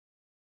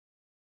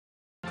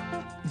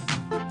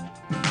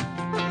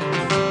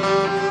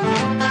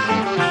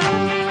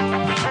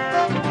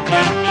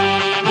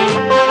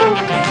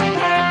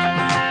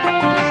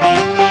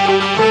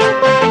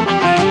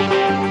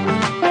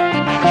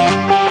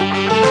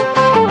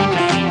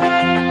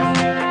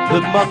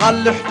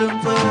مغلح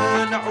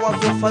دنطن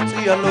عوض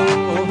فتيلو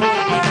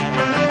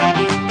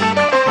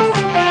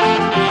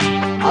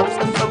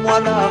أبصفم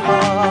ولا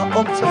أم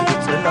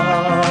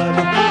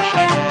تحتلالو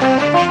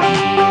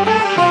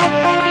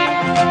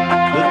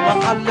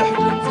بالمغلح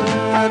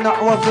دنطن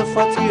عوض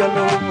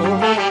فتيلو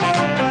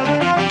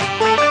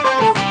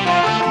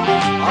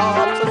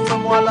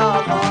أبصفم ولا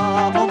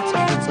أم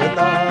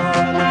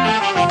تحتلالو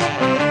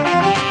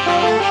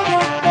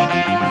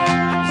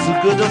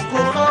زقدفكو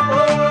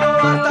خبر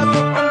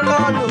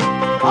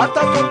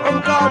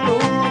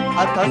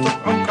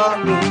أتطعم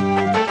قالوا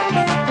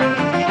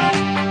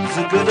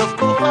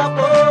زقدفكو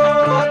خبر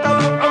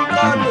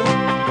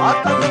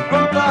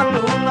أتطعم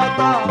قالوا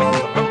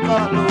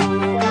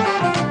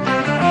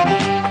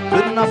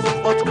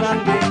بالنفقات كان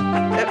لي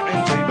ابعن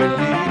جاي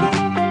بالليل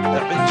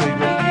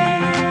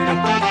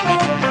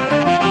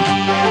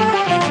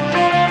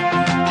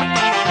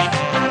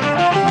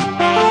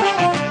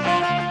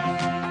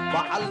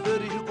بعل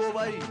بريه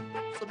قوي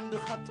صمد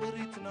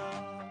خطريتنا.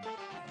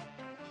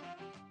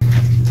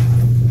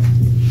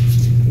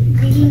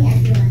 Greeting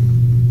everyone.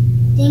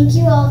 Thank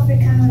you all for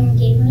coming and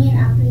giving me an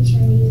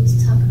opportunity to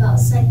talk about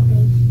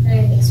cycling that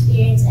I've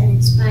experienced and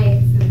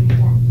inspired from my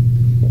dad.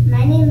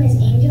 My name is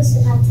Angel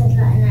Sbhat and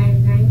I am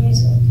 9 years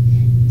old,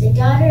 the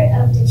daughter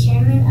of the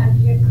chairman of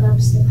your club,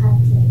 Sbhat.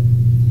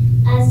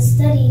 As a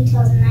study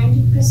tells,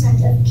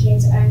 90% of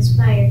kids are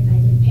inspired by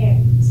their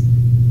parents.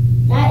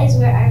 That is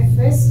where our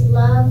first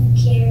love,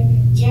 care,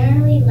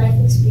 generally life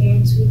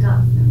experience we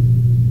got from.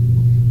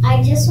 I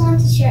just want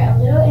to share a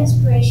little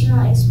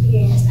inspirational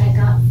experience I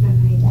got from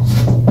my dad.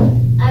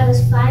 I was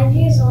 5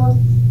 years old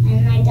and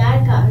my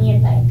dad got me a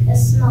bike, a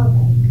small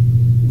bike.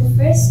 The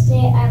first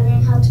day I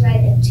learned how to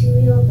ride a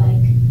two-wheel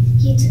bike.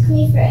 He took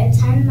me for a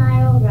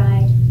 10-mile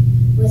ride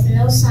with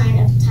no sign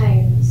of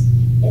tiredness.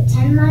 A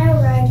 10-mile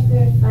ride for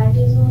a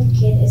 5-year-old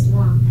kid is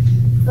long,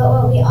 but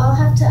what we all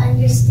have to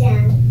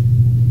understand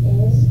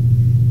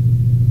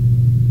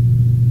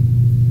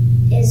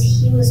is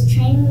he was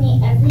training me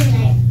every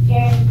night,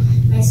 preparing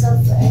myself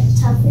for a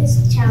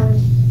toughest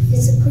challenge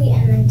physically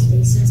and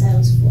mentally since I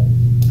was 4.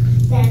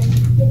 Then,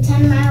 the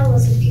 10-mile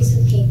was a piece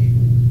of cake.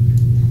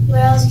 What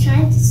I was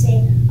trying to say,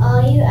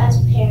 all you as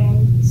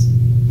parents,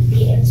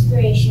 be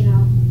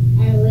inspirational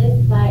and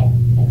live by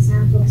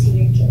example to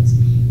your kids.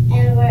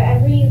 And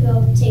wherever you go,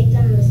 take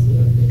them with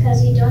you,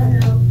 because you don't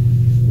know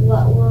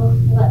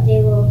what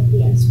they will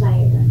be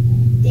inspired on.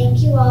 Thank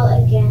you all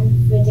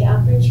again for the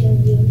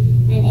opportunity,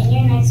 and in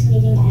your next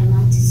meeting I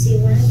want to see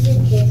one of your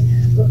kids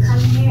will come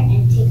here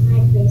and take my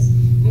place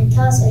and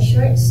tell us a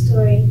short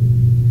story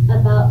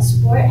about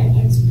sport and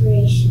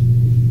inspiration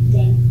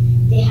thing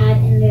they had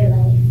in their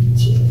life.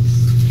 Cheers.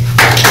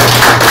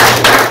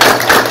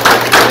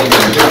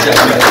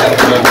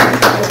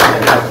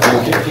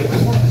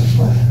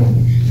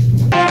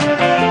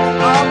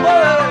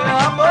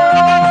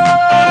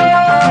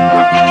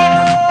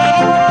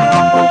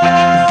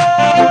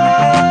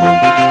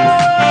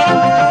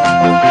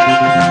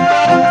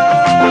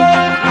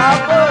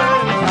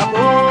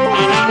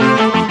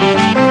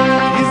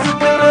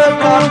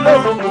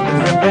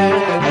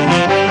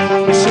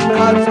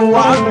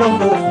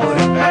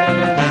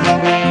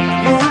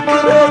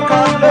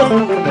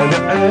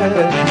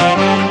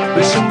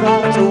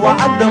 بشكات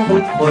وعده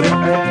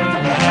فرقين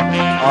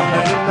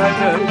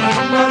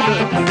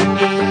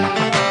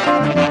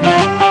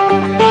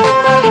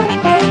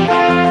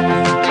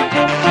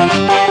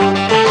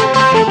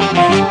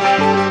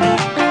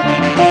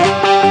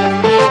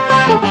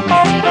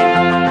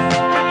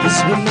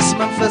اسم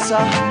منفسه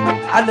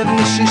على من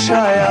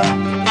الششايه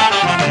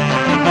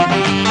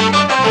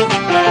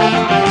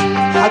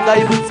حدا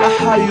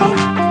يبتحيو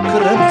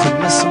كرمت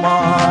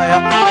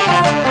المسمايا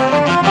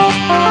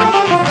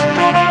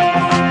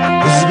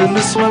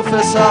بمس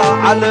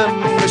منفسه علم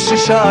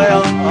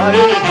الششايا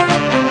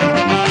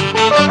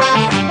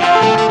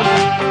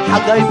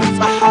حدا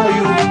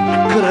يبتحيو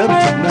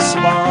كرمت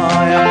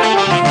المسمايا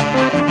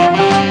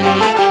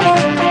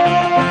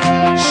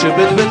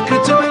شبل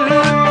بالكتب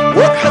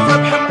وبحث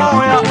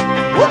بحمايا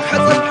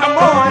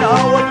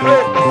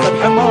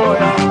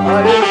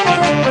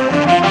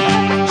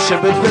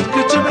شبل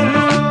بالكتب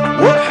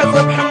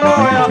وبحث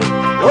بحمايا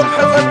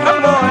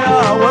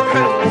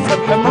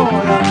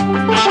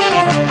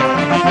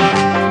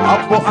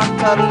أبو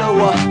أنت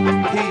اللوة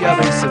هي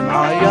بيس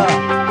معايا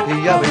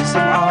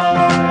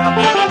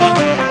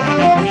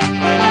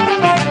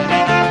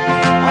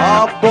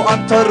أبو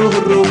أنت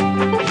الرهرو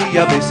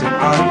هي بيس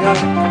معايا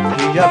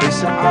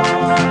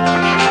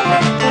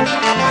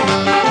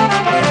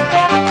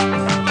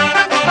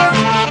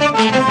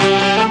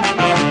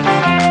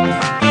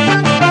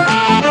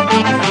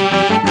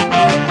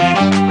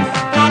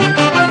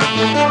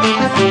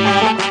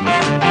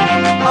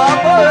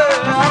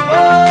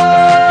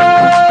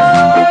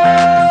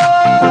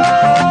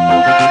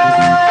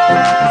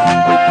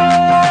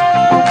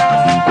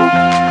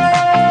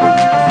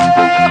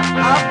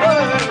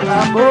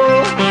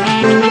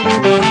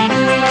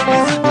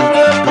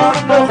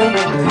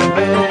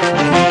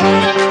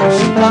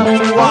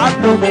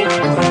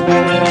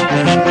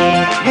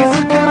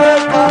He's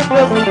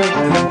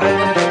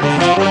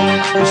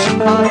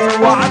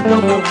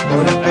Good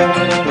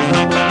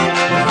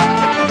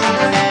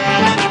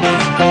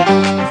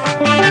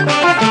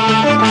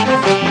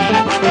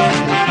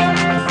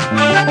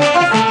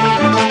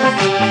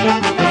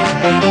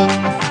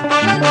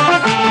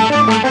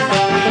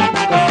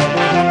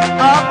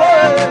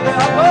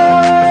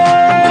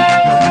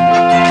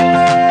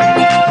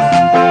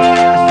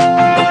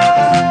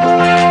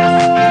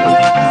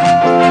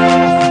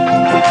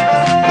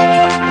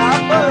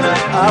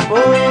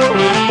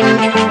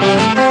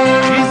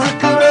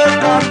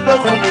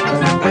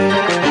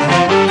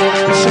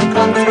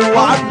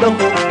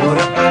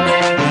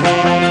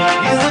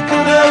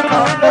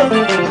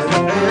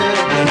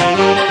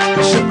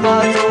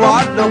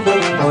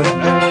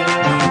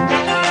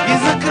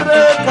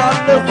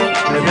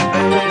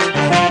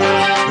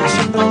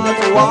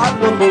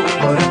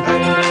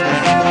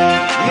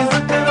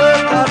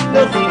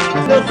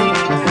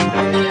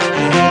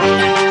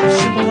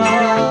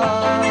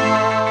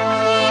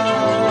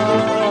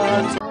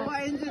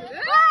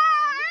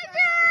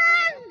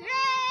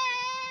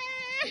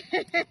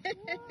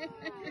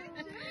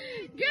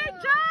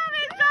job,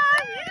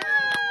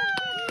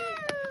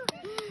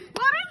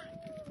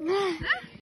 Angel!